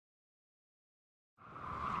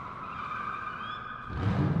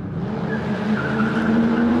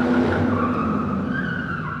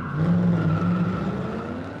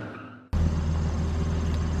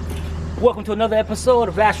Welcome to another episode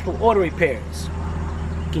of Astral Auto Repairs.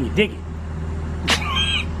 Can you dig it?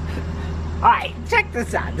 Alright, check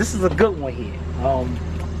this out. This is a good one here.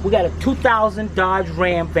 We got a 2000 Dodge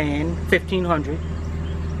Ram van, 1500.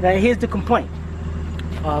 Now here's the complaint.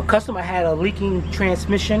 Customer had a leaking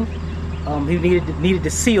transmission. He needed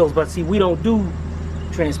the seals, but see, we don't do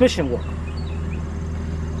transmission work.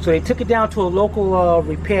 So they took it down to a local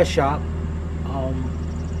repair shop.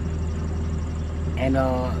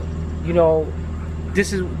 You know,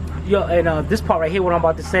 this is, this part right here, what I'm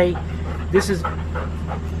about to say, this is,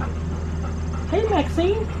 hey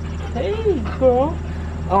Maxine, hey girl,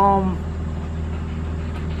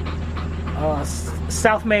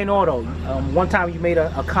 South Main Auto, one time you made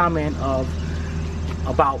a comment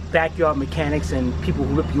about backyard mechanics and people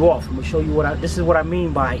who rip you off. I'm gonna show you this is what I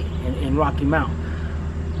mean by in Rocky Mount.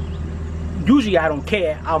 Usually I don't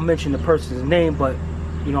care, I'll mention the person's name, but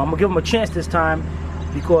you know, I'm gonna give them a chance this time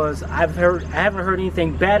because I haven't heard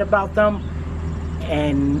anything bad about them,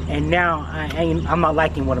 and now I'm not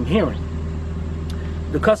liking what I'm hearing.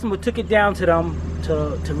 The customer took it down to them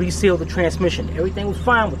to reseal the transmission. Everything was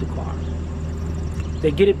fine with the car.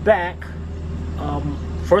 They get it back.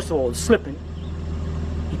 First of all, it's slipping.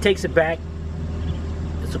 He takes it back.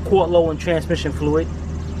 It's a quart low in transmission fluid.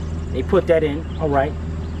 They put that in. All right.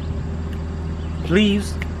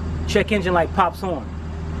 Leaves. Check engine light pops on.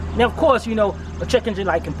 Now, of course, you know, a check engine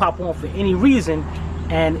light can pop on for any reason,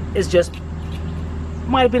 and it's just,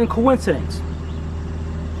 might have been a coincidence.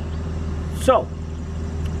 So,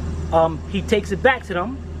 he takes it back to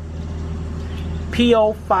them.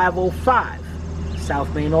 P0505,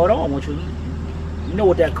 South Main Auto. I want you to know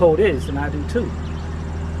what that code is, and I do too.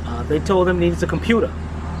 They told him he needs a computer.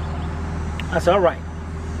 I said, all right.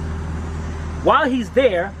 While he's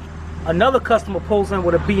there, another customer pulls in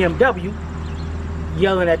with a BMW,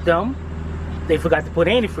 yelling at them. They forgot to put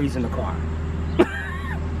antifreeze in the car.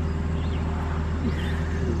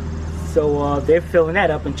 So they're filling that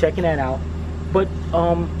up and checking that out. But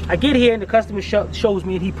I get here and the customer shows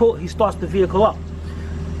me, and he starts the vehicle up.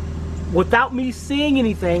 Without me seeing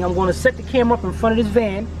anything, I'm going to set the camera up in front of this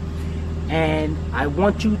van, and I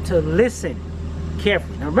want you to listen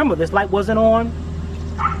carefully. Now remember, this light wasn't on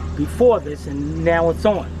before this, and now it's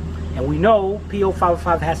on. And we know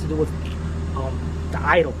P0505 has to do with the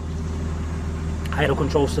idle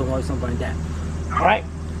control signal or something like that. Alright,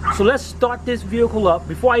 so let's start this vehicle up.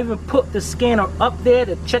 Before I even put the scanner up there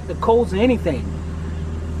to check the codes and anything,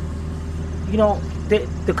 you know,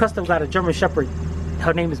 the customer got a German Shepherd.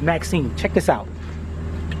 Her name is Maxine. Check this out.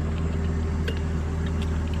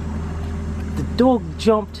 The dog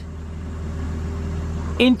jumped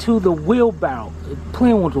into the wheelbarrow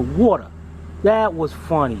playing with the water. That was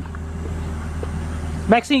funny.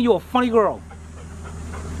 Maxine, you're a funny girl.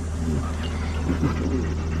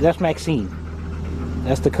 That's Maxine.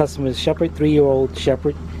 That's the customer's Shepherd, 3-year-old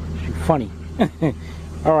Shepherd. She's funny.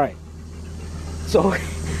 All right. So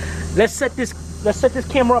let's set this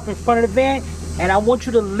camera up in front of the van, and I want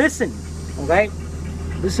you to listen. Okay?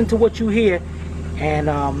 Listen to what you hear, and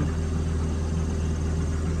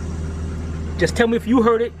just tell me if you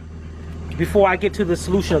heard it before I get to the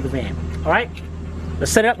solution of the van. All right?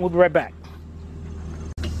 Let's set it up, and we'll be right back.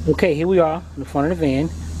 Okay, here we are in the front of the van.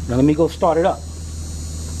 Now let me go start it up.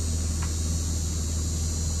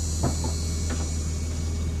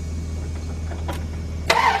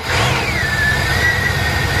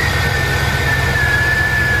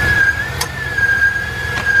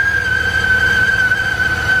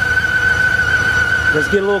 Let's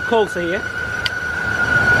get a little closer here.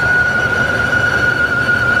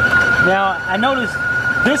 Now I notice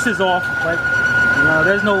this is off, but you know,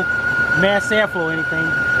 there's no mass airflow or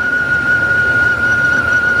anything.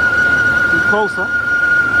 Closer.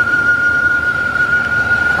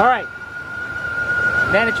 All right.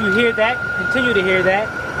 Now that you hear that, continue to hear that,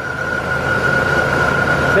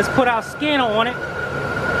 let's put our scanner on it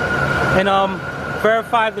and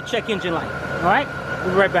verify the check engine light. All right.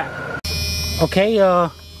 We'll be right back. Okay. I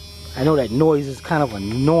know that noise is kind of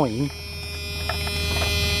annoying.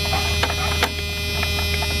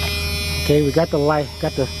 Okay, we got the light,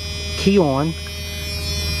 got the key on.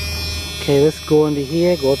 Okay, let's go into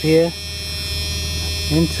here. Go up here.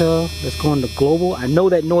 Let's go into global. I know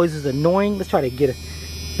that noise is annoying. Let's try to get it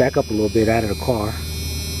back up a little bit out of the car.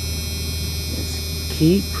 Let's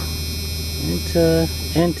keep,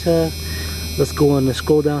 enter. Let's go and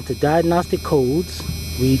scroll down to diagnostic codes,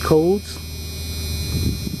 read codes.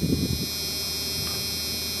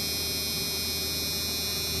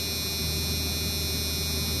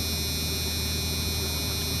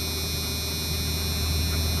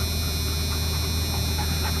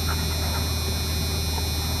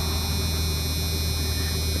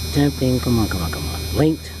 Tempting. Come on, come on, come on.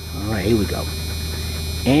 Linked. All right, here we go.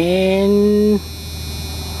 And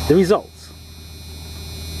the results.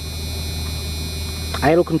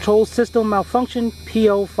 Idle control system malfunction,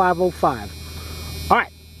 P0505. All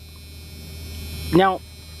right. Now,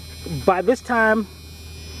 by this time,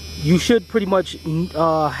 you should pretty much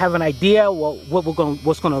have an idea what we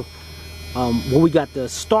got to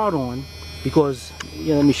start on, because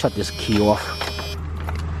let me shut this key off,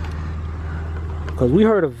 because we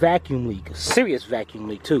heard a vacuum leak, a serious vacuum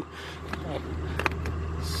leak too.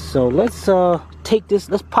 So let's take this,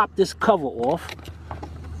 let's pop this cover off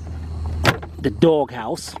the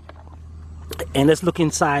doghouse, and let's look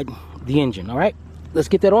inside the engine. All right, let's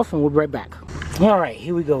get that off and we'll be right back. All right,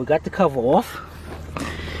 here we go. We got the cover off,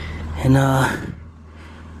 and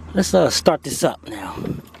let's start this up now.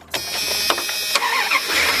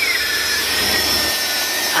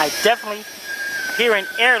 I definitely hear an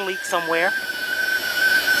air leak somewhere,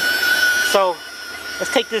 so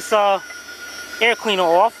let's take this air cleaner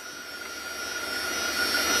off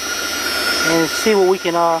and see what we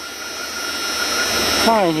can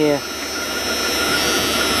find here.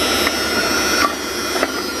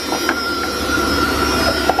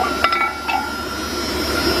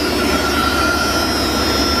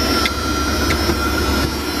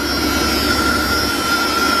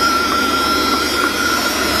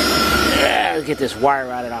 Let's get this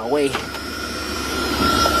wire out of our way. No.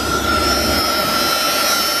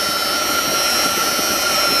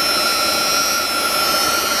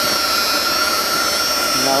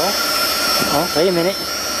 Oh, wait a minute.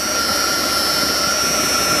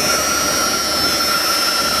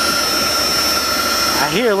 I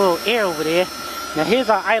hear a little air over there. Now here's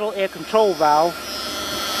our idle air control valve.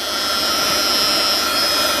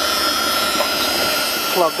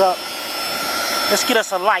 Plugged up. Let's get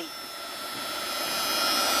us a light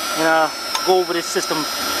and go over this system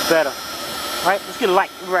better. Alright, let's get a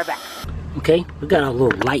light. We'll be right back. Okay, we got our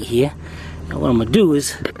little light here. Now what I'm going to do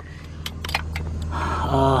is,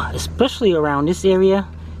 especially around this area,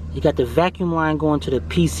 you got the vacuum line going to the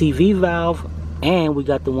PCV valve, and we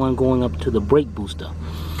got the one going up to the brake booster.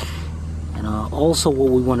 And also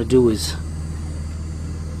what we want to do is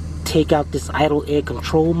take out this idle air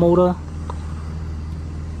control motor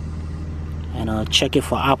and check it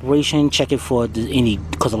for operation, check it for any,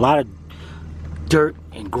 because a lot of dirt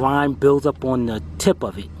and grime builds up on the tip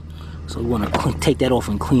of it. So we want to take that off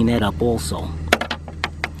and clean that up also.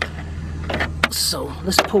 So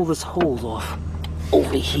let's pull this hose off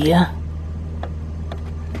over here.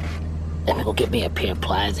 Let me go get me a pair of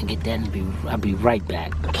pliers and get that, and I'll be right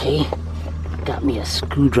back. Okay, got me a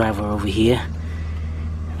screwdriver over here.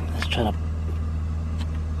 Let's try to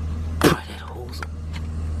pry that hose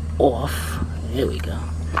off. There we go.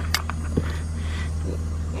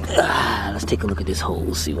 Let's take a look at this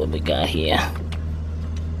hose, see what we got here.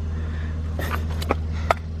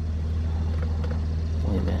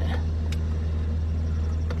 Wait a minute.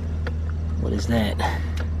 What is that?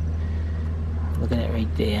 Look at that right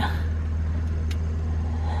there.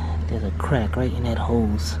 There's a crack right in that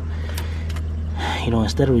hose. You know,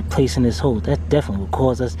 instead of replacing this hose, that definitely will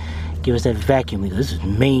cause us, give us that vacuum leak. This is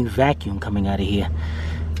main vacuum coming out of here.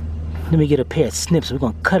 Let me get a pair of snips. We're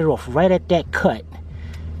gonna cut it off right at that cut,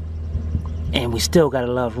 and we still got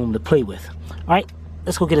a lot of room to play with. All right,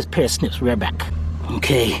 let's go get this pair of snips. We'll be right back.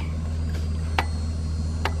 Okay,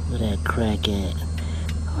 where that crack at?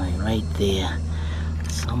 All right there.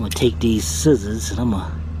 So I'm gonna take these scissors and I'm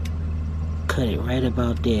gonna cut it right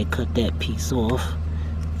about there. Cut that piece off.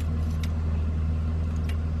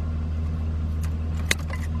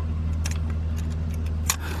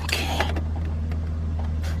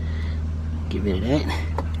 Get rid of that.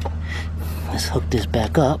 Let's hook this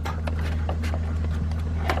back up.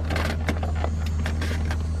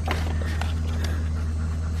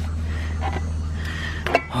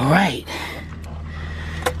 All right.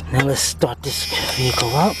 Now let's start this vehicle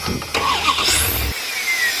up.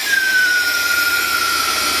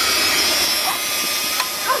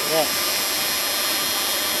 Yeah.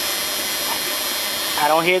 I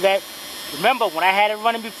don't hear that. Remember when I had it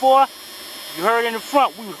running before, you heard it in the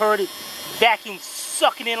front, we heard it vacuum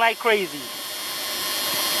sucking in like crazy.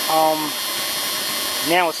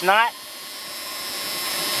 Now it's not,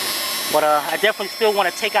 but I definitely still want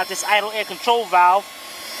to take out this idle air control valve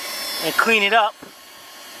and clean it up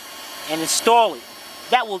and install it.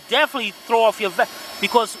 That will definitely throw off your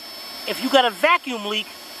because if you got a vacuum leak,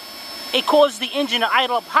 it causes the engine to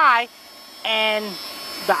idle up high, and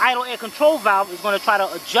the idle air control valve is going to try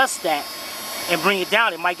to adjust that and bring it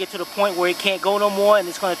down. It might get to the point where it can't go no more, and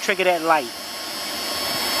it's going to trigger that light.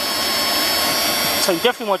 So you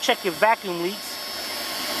definitely want to check your vacuum leaks.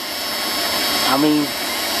 I mean,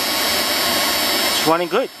 it's running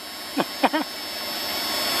good.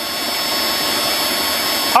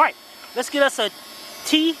 Alright, let's get us a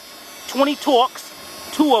T20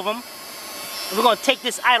 Torx, 2 of them. And we're going to take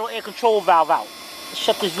this idle air control valve out. Let's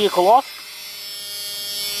shut this vehicle off.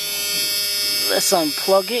 Let's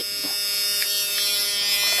unplug it.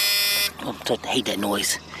 I hate that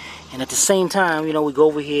noise. And at the same time, you know, we go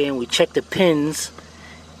over here and we check the pins.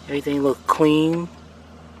 Everything looks clean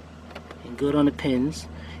and good on the pins.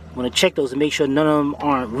 You want to check those and make sure none of them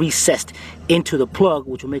aren't recessed into the plug,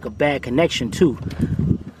 which will make a bad connection too.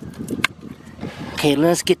 Okay,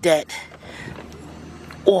 let's get that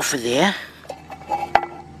off of there.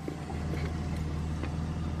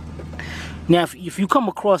 Now, if you come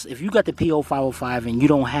across, if you got the P0505 and you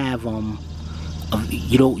don't have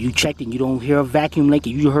you checked and you don't hear a vacuum leak,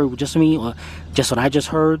 and you heard just me or just what I just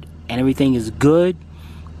heard, and everything is good,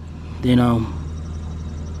 then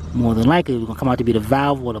more than likely it's gonna come out to be the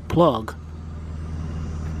valve or the plug.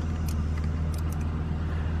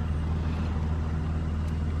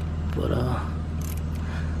 But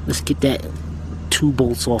let's get that 2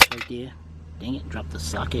 bolts off right there. Dang it, drop the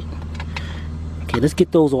socket. Okay, let's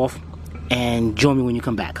get those off and join me when you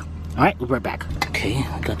come back. Alright, we'll be right back. Okay,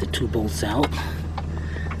 I got the 2 bolts out.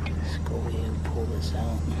 Let's go ahead and pull this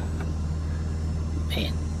out.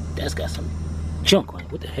 Man, that's got some junk on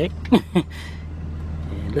it. What the heck?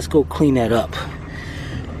 And let's go clean that up.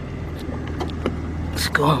 Let's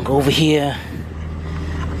go over here.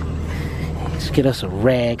 Let's get us a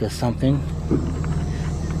rag or something.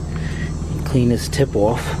 And clean this tip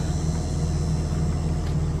off.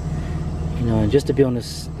 You know, and just to be on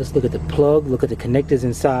this, let's look at the plug, look at the connectors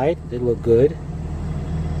inside. They look good.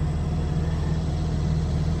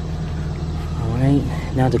 Alright,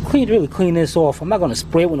 now to really clean this off, I'm not going to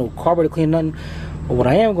spray it with no carburetor clean nothing. But what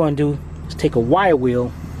I am going to do is take a wire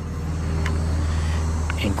wheel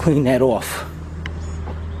and clean that off.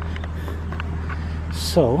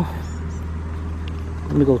 So,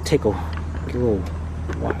 let me go take a little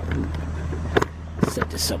wire. Set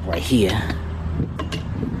this up right here.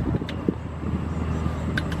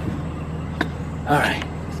 Alright,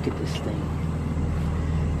 let's get this thing.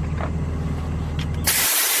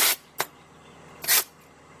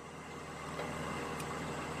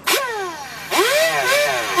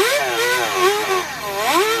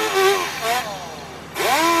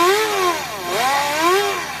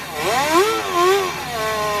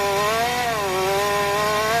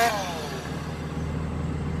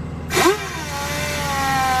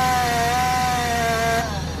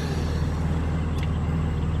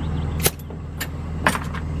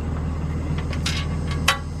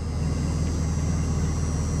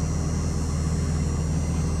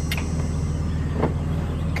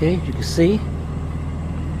 Okay, as you can see,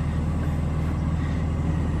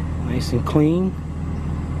 nice and clean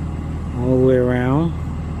all the way around.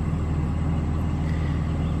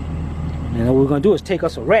 And what we're going to do is take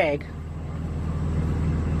us a rag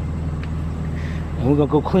and we're going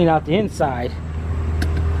to go clean out the inside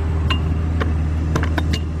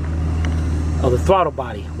of the throttle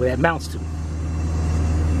body where that mounts to.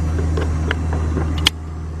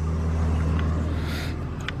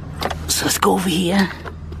 So let's go over here.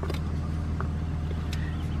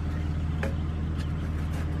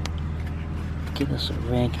 Get us a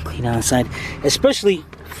rag and clean out inside, especially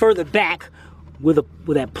further back with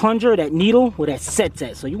that plunger, that needle, where that sets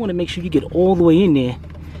at. So you want to make sure you get all the way in there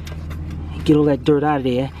and get all that dirt out of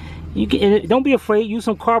there. You get, don't be afraid. Use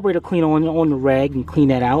some carburetor cleaner on the rag and clean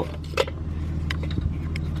that out.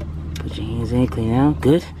 Put your hands in, clean it out.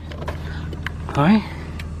 Good. All right.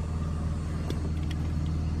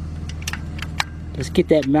 Let's get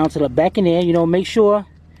that mounted up back in there. You know, make sure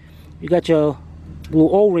you got your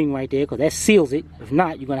little O-ring right there, because that seals it. If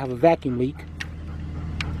not, you're going to have a vacuum leak.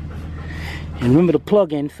 And remember, the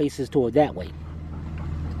plug-in faces toward that way.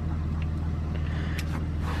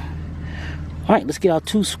 Alright, let's get our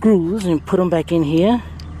 2 screws and put them back in here.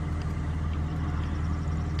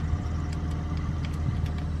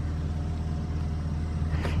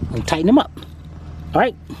 And tighten them up.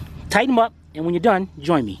 Alright, tighten them up, and when you're done,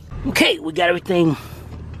 join me. Okay, we got everything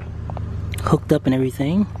hooked up and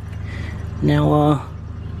everything. Now,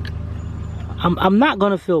 I'm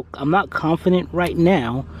not confident right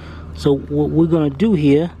now. So what we're gonna do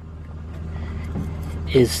here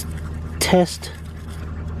is test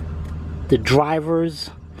the drivers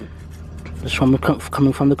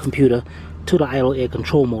coming from the computer to the idle air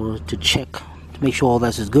control motor to check, to make sure all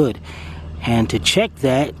this is good. And to check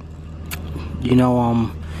that, you know,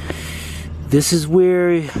 this is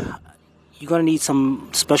where you're gonna need some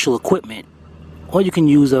special equipment, or you can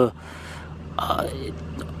use a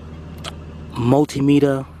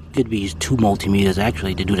multimeter. Could be 2 multimeters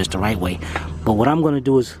actually to do this the right way. But what I'm going to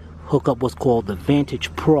do is hook up what's called the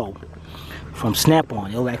Vantage Pro from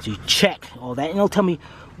Snap-on. It'll actually check all that and it'll tell me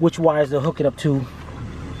which wires to hook it up to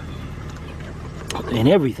and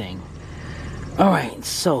everything. Alright,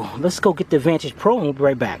 so let's go get the Vantage Pro and we'll be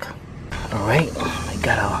right back. Alright, I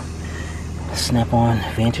got a Snap-on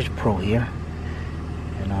Vantage Pro here.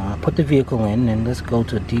 And I'll put the vehicle in and let's go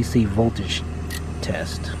to DC voltage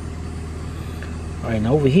test. Alright,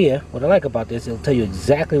 now over here, what I like about this, it'll tell you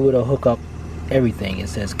exactly where to hook up everything. It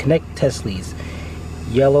says connect test leads.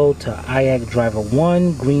 Yellow to IAC driver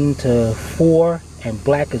 1, green to 4, and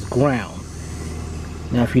black is ground.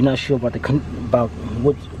 Now if you're not sure about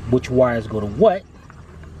which wires go to what,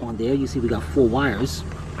 on there you see we got 4 wires.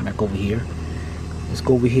 Back over here. Let's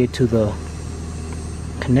go over here to the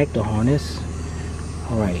connector harness.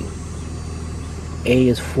 Alright. A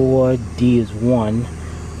is 4, D is 1.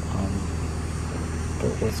 But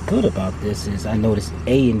what's good about this is I noticed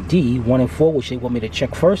A and D, 1 and 4, which they want me to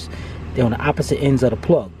check first, they're on the opposite ends of the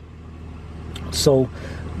plug. So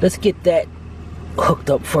let's get that hooked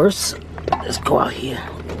up first. Let's go out here.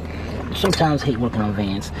 Sometimes I hate working on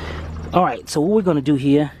vans. Alright, so what we're going to do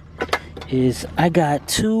here is I got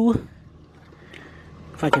 2,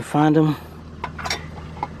 if I can find them,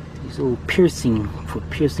 these little piercing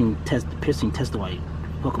tester wire.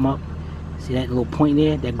 Hook them up. See that little point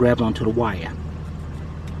there? That grabs onto the wire.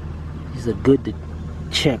 These are good to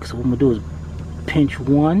check. So what I'm going to do is pinch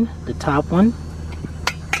one, the top one.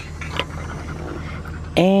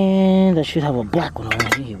 And I should have a black one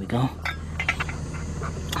over here. Here we go.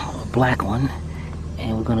 A black one.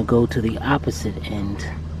 And we're going to go to the opposite end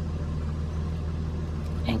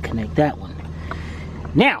and connect that one.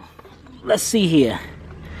 Now, let's see here.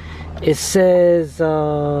 It says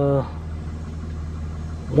 1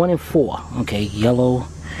 and 4. Okay, yellow.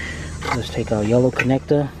 Let's take our yellow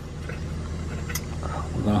connector.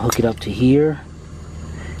 We're going to hook it up to here.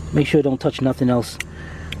 Make sure it don't touch nothing else.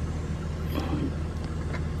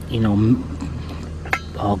 You know,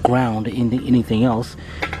 ground, anything else.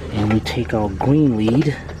 And we take our green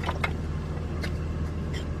lead.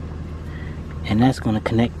 And that's going to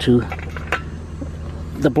connect to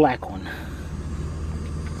the black one.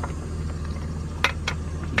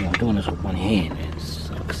 You know, I'm doing this with one hand. It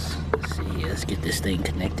sucks. Let's see, let's get this thing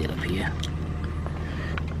connected up here.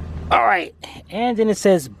 Alright, and then it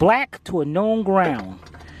says black to a known ground.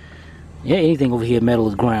 Yeah, anything over here metal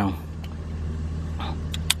is ground.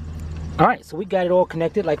 Alright, so we got it all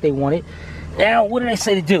connected like they wanted. Now, what did I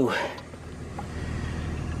say to do?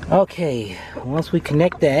 Okay, once we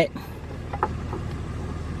connect that,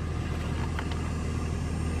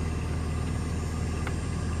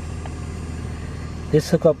 this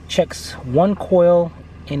hookup checks 1 coil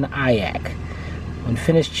in the IAC. When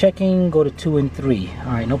finished checking, go to 2 and 3.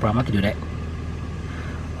 Alright, no problem, I can do that.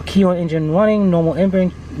 Key on engine running, normal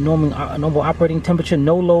operating temperature,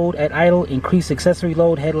 no load at idle, increased accessory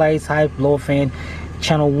load, headlights, high blower fan.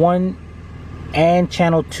 Channel 1 and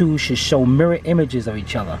channel 2 should show mirror images of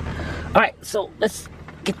each other. Alright, so let's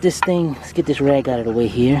get this thing, let's get this rag out of the way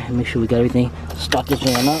here and make sure we got everything. Start this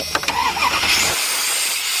van up.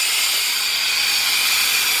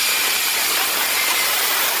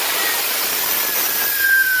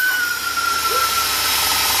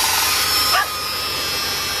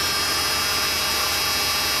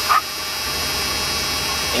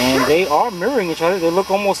 And they are mirroring each other. They look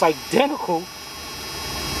almost identical.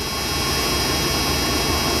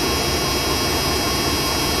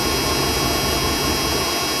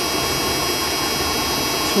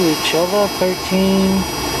 To each other, 13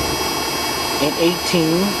 and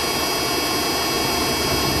 18.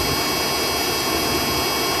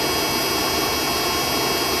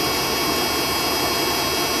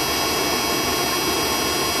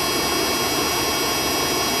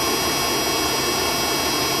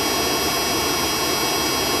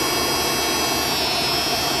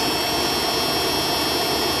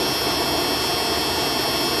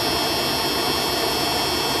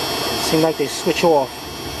 Seem like they switch off.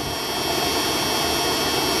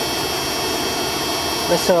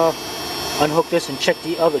 Let's unhook this and check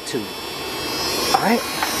the other 2. Alright.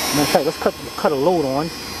 Matter of fact, let's cut a load on.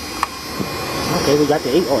 Okay, we got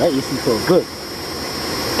the 8. Oh, that AC feels good.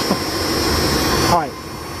 Alright.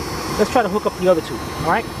 Let's try to hook up the other 2.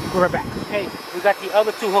 Alright? We're right back. Okay, we got the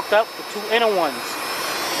other 2 hooked up, the 2 inner ones.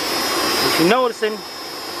 If you're noticing,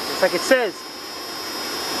 just like it says,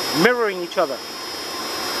 mirroring each other.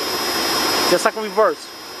 Just like a reverse.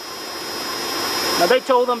 Now they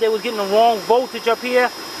told them they was getting the wrong voltage up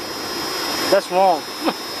here. That's wrong.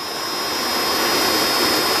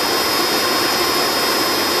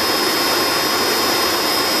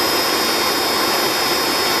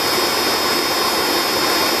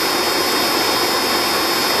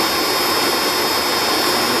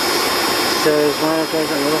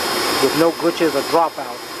 with no glitches or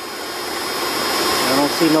dropouts. I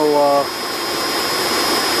don't see no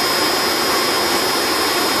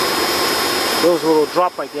there was a little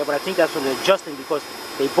drop right there, but I think that's what they're adjusting because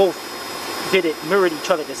they both did it, mirrored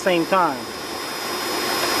each other at the same time.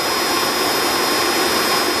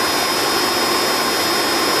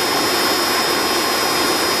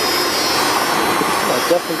 That's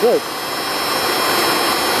definitely good.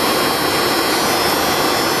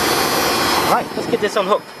 Alright, let's get this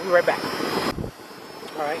unhooked. We'll be right back.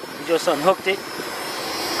 Alright, we just unhooked it.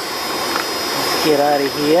 Let's get out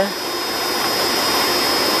of here.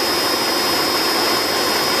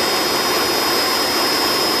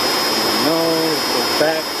 No, go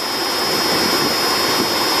back.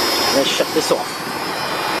 Let's shut this off.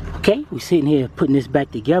 Okay, we're sitting here putting this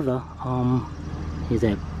back together. Here's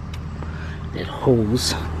that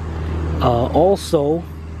hose. Also,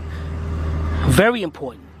 very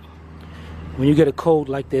important. When you get a code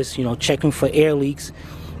like this, you know, checking for air leaks,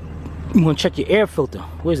 you want to check your air filter.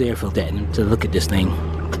 Where's the air filter at? To look at this thing.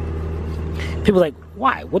 People are like,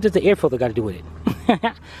 why? What does the air filter got to do with it?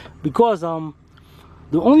 Because the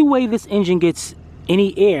only way this engine gets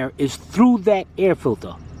any air is through that air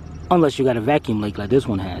filter, unless you got a vacuum leak like this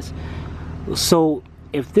one has. So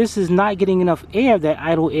if this is not getting enough air, that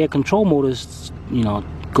idle air control motor, you know,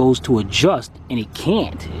 goes to adjust, and it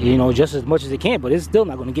can't, you know, just as much as it can, but it's still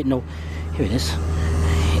not going to get no. Here it is.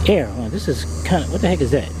 Air. Oh, this is kind of, what the heck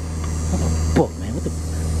is that? What a book, man. What the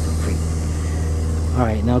freak?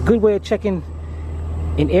 Alright, now a good way of checking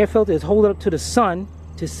an air filter is hold it up to the sun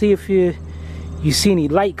to see if you see any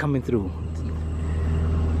light coming through.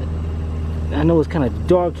 I know it's kind of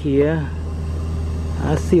dark here.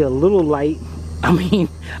 I see a little light. I mean,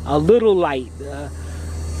 a little light.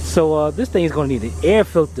 So this thing is going to need an air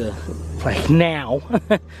filter like now.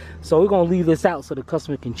 So we're going to leave this out so the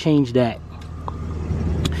customer can change that. So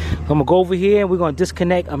I'm going to go over here and we're going to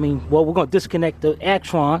disconnect. We're going to disconnect the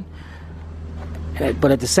Actron.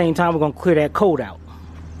 But at the same time, we're going to clear that code out.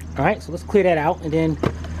 Alright, so let's clear that out and then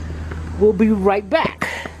we'll be right back.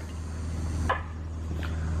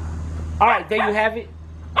 Alright, there you have it.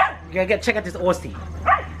 You gotta check out this Austin.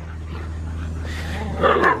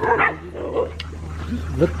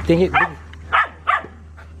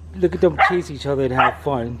 Look at them chase each other and have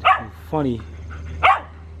fun. Funny.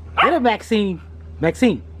 Get it, Maxine.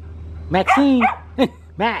 Maxine. Maxine.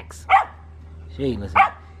 Max. She ain't listening.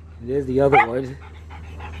 There's the other one.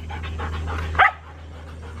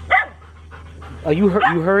 Are you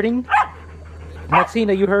hurting? Maxine,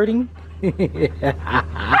 are you hurting? You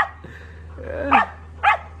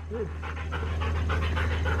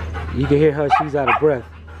can hear her, she's out of breath.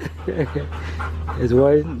 There's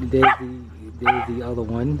one, there's the other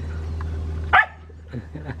one.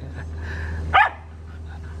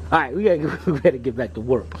 Alright, we gotta get back to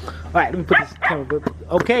work. Alright, let me put this camera.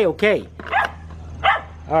 Okay.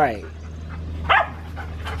 Alright.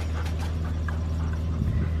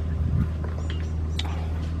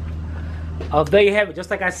 There you have it. Just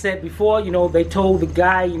like I said before, you know, they told the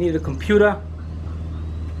guy you need a computer.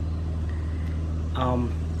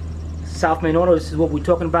 South Main Auto, this is what we're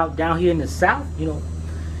talking about down here in the South. You know,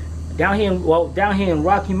 down here in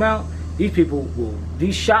Rocky Mount,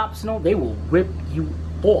 these shops, you know, they will rip you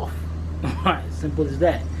off. Alright, simple as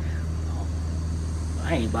that.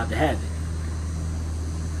 I ain't about to have it.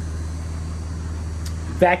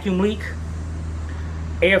 Vacuum leak,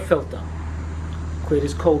 air filter. Clear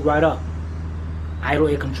this code right up. Idle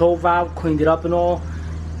air control valve, cleaned it up and all.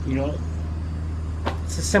 You know,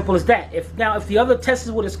 it's as simple as that. If the other tests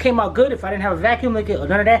would have came out good, if I didn't have a vacuum leak or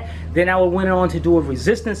none of that, then I would went on to do a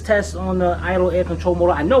resistance test on the idle air control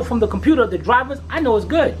motor. I know from the computer, the drivers, I know it's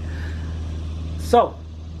good. So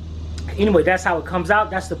anyway, that's how it comes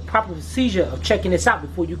out. That's the proper procedure of checking this out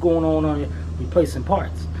before you going on replacing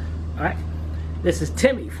parts. All right. This is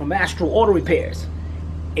Timmy from Astral Auto Repairs.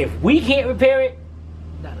 If we can't repair it,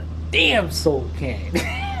 not a damn soul can.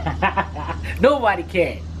 Nobody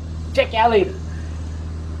can. Check y'all later.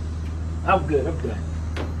 I'm good.